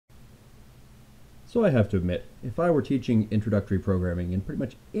So I have to admit, if I were teaching introductory programming in pretty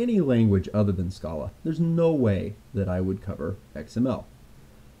much any language other than Scala, there's no way that I would cover XML.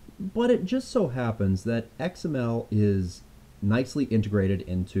 But it just so happens that XML is nicely integrated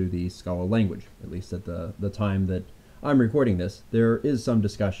into the Scala language, at least at the time that I'm recording this. There is some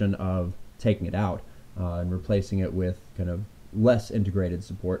discussion of taking it out and replacing it with kind of less integrated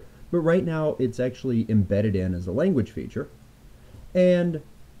support, but right now it's actually embedded in as a language feature, and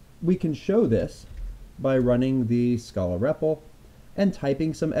we can show this by running the Scala REPL and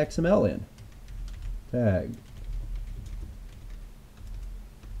typing some XML in. Tag.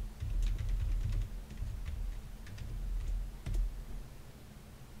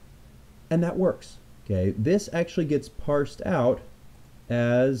 And that works. Okay, this actually gets parsed out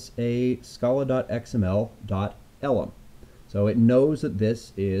as a scala.xml.element. So it knows that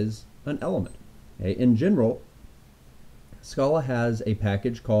this is an element. Okay, in general, Scala has a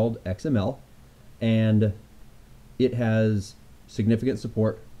package called XML, and it has significant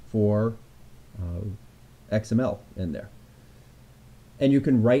support for XML in there. And you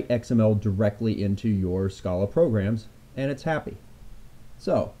can write XML directly into your Scala programs, and it's happy.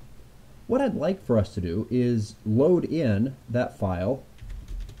 So, what I'd like for us to do is load in that file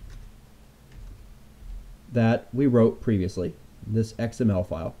that we wrote previously, this XML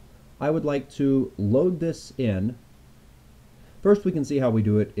file. I would like to load this in. First, we can see how we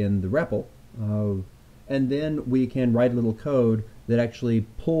do it in the REPL, and then we can write a little code that actually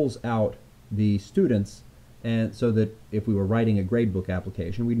pulls out the students, and so that if we were writing a gradebook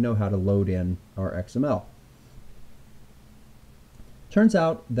application, we'd know how to load in our XML. Turns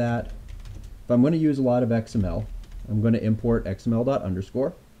out that if I'm going to use a lot of XML, I'm going to import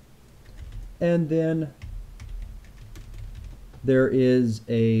xml._, and then there is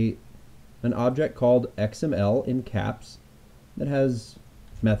an object called XML in caps that has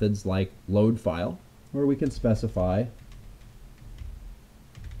methods like load file, where we can specify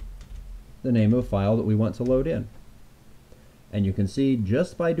the name of a file that we want to load in. And you can see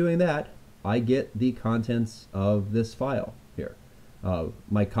just by doing that, I get the contents of this file here.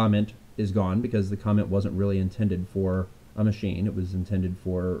 My comment is gone because the comment wasn't really intended for a machine. It was intended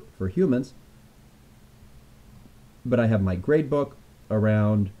for humans. But I have my gradebook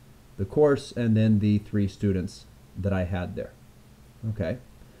around the course and then the 3 students that I had there. Okay,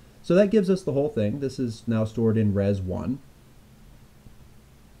 so that gives us the whole thing. This is now stored in res1.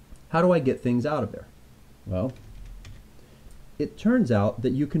 How do I get things out of there? Well, it turns out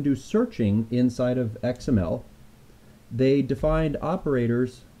that you can do searching inside of XML. They defined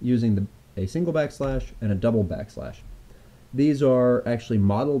operators using a single backslash and a double backslash. These are actually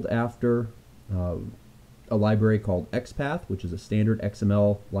modeled after a library called XPath, which is a standard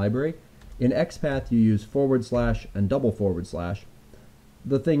XML library. In XPath, you use / and double /.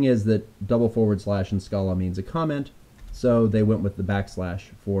 The thing is that double / in Scala means a comment, so they went with the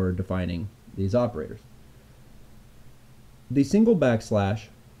backslash for defining these operators. The single backslash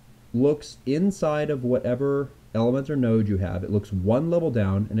looks inside of whatever element or node you have. It looks one level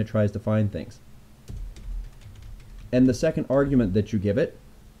down and it tries to find things. And the second argument that you give it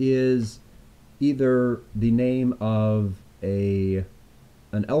is either the name of an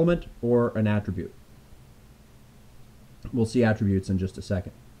element or an attribute. We'll see attributes in just a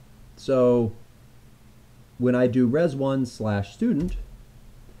second. So when I do res1/student,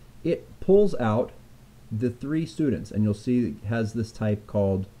 it pulls out the 3 students, and you'll see it has this type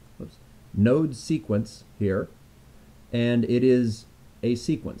called node sequence here, and it is a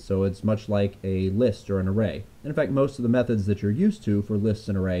sequence, so it's much like a list or an array. And in fact, most of the methods that you're used to for lists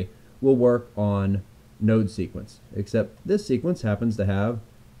and array will work on node sequence, except this sequence happens to have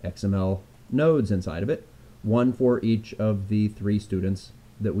XML nodes inside of it, one for each of the 3 students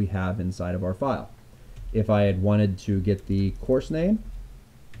that we have inside of our file. If I had wanted to get the course name,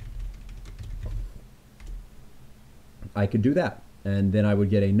 I could do that, and then I would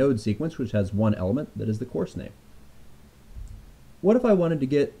get a node sequence which has one element that is the course name. What if I wanted to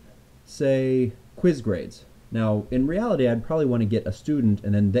get, say, quiz grades? Now, in reality, I'd probably want to get a student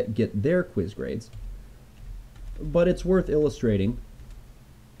and then get their quiz grades, but it's worth illustrating.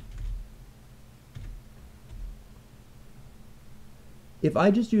 If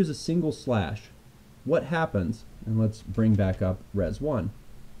I just use a single slash, what happens, and let's bring back up res1,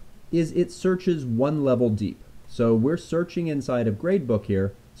 is it searches one level deep. So we're searching inside of gradebook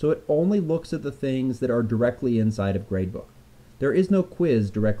here, so it only looks at the things that are directly inside of gradebook. There is no quiz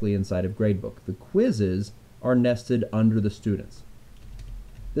directly inside of gradebook. The quizzes are nested under the students.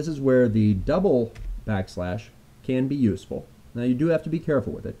 This is where the double backslash can be useful. Now you do have to be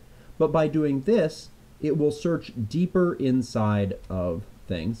careful with it, but by doing this, it will search deeper inside of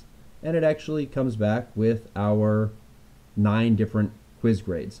things, and it actually comes back with our 9 different quiz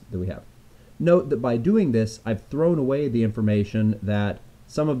grades that we have. Note that by doing this, I've thrown away the information that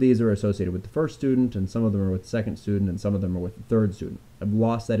some of these are associated with the first student, and some of them are with the second student, and some of them are with the third student. I've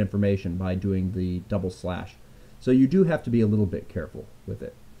lost that information by doing the double slash. So you do have to be a little bit careful with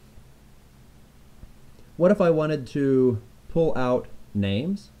it. What if I wanted to pull out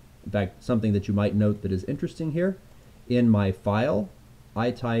names? In fact, something that you might note that is interesting here, in my file,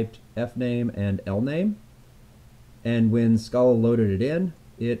 I typed fname and lname, and when Scala loaded it in,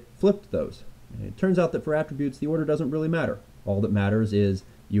 it flipped those. And it turns out that for attributes, the order doesn't really matter. All that matters is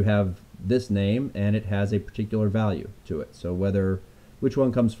you have this name and it has a particular value to it. So which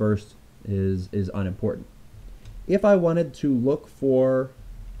one comes first is unimportant. If I wanted to look for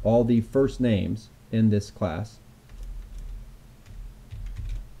all the first names in this class,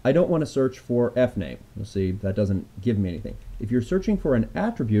 I don't want to search for fname. You'll see that doesn't give me anything. If you're searching for an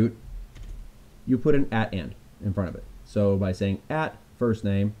attribute, you put an @end in front of it. So by saying @first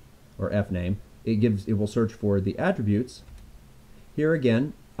name or fname, it will search for the attributes. Here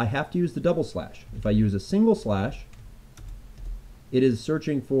again, I have to use the double slash. If I use a single slash, it is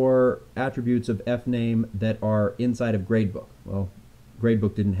searching for attributes of fname that are inside of gradebook. Well,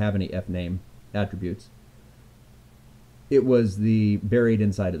 gradebook didn't have any fname attributes. It was the buried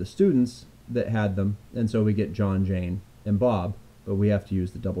inside of the students that had them, and so we get John, Jane, and Bob, but we have to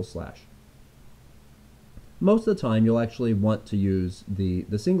use the double slash. Most of the time you'll actually want to use the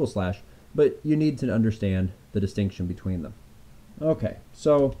single slash, but you need to understand the distinction between them. Okay,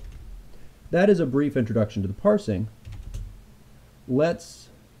 so that is a brief introduction to the parsing. Let's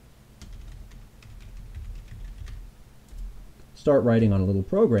start writing on a little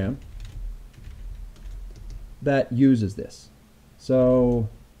program that uses this. So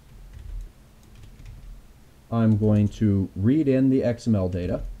I'm going to read in the XML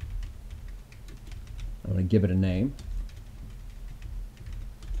data. I'm going to give it a name.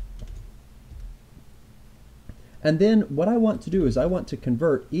 And then what I want to do is I want to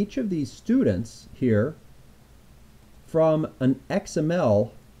convert each of these students here from an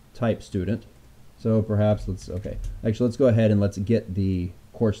XML type student. So perhaps let's go ahead and let's get the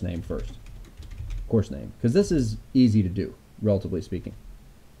course name first. Course name, because this is easy to do, relatively speaking.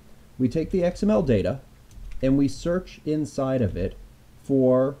 We take the XML data and we search inside of it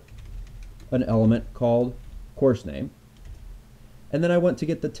for an element called course name. And then I want to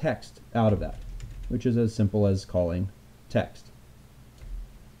get the text out of that, which is as simple as calling text.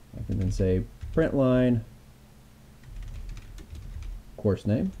 I can then say print line course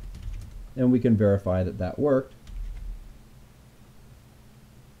name, and we can verify that that worked.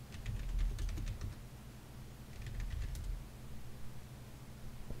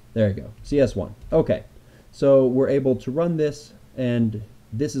 There you go, CS1. Okay, so we're able to run this, and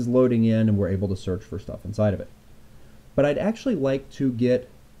this is loading in, and we're able to search for stuff inside of it. But I'd actually like to get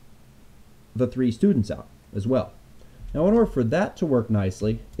the 3 students out as well. Now, in order for that to work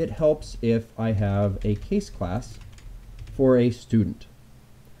nicely, it helps if I have a case class for a student.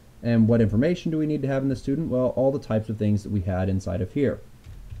 And what information do we need to have in the student? Well, all the types of things that we had inside of here.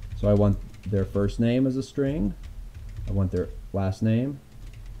 So I want their first name as a string. I want their last name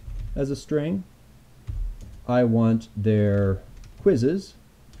as a string. I want their quizzes,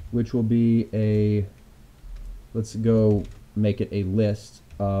 which will be a, let's go make it a list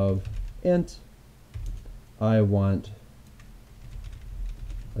of int. I want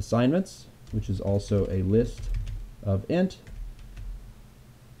assignments, which is also a list of int.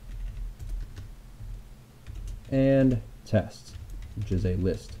 And tests, which is a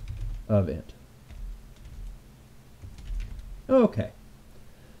list of int. Okay,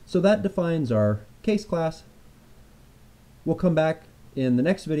 so that defines our case class. We'll come back in the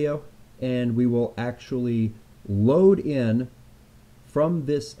next video and we will actually load in from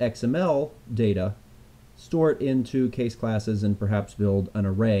this XML data, store it into case classes, and perhaps build an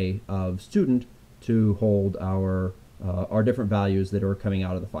array of student to hold our different values that are coming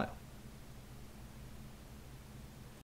out of the file.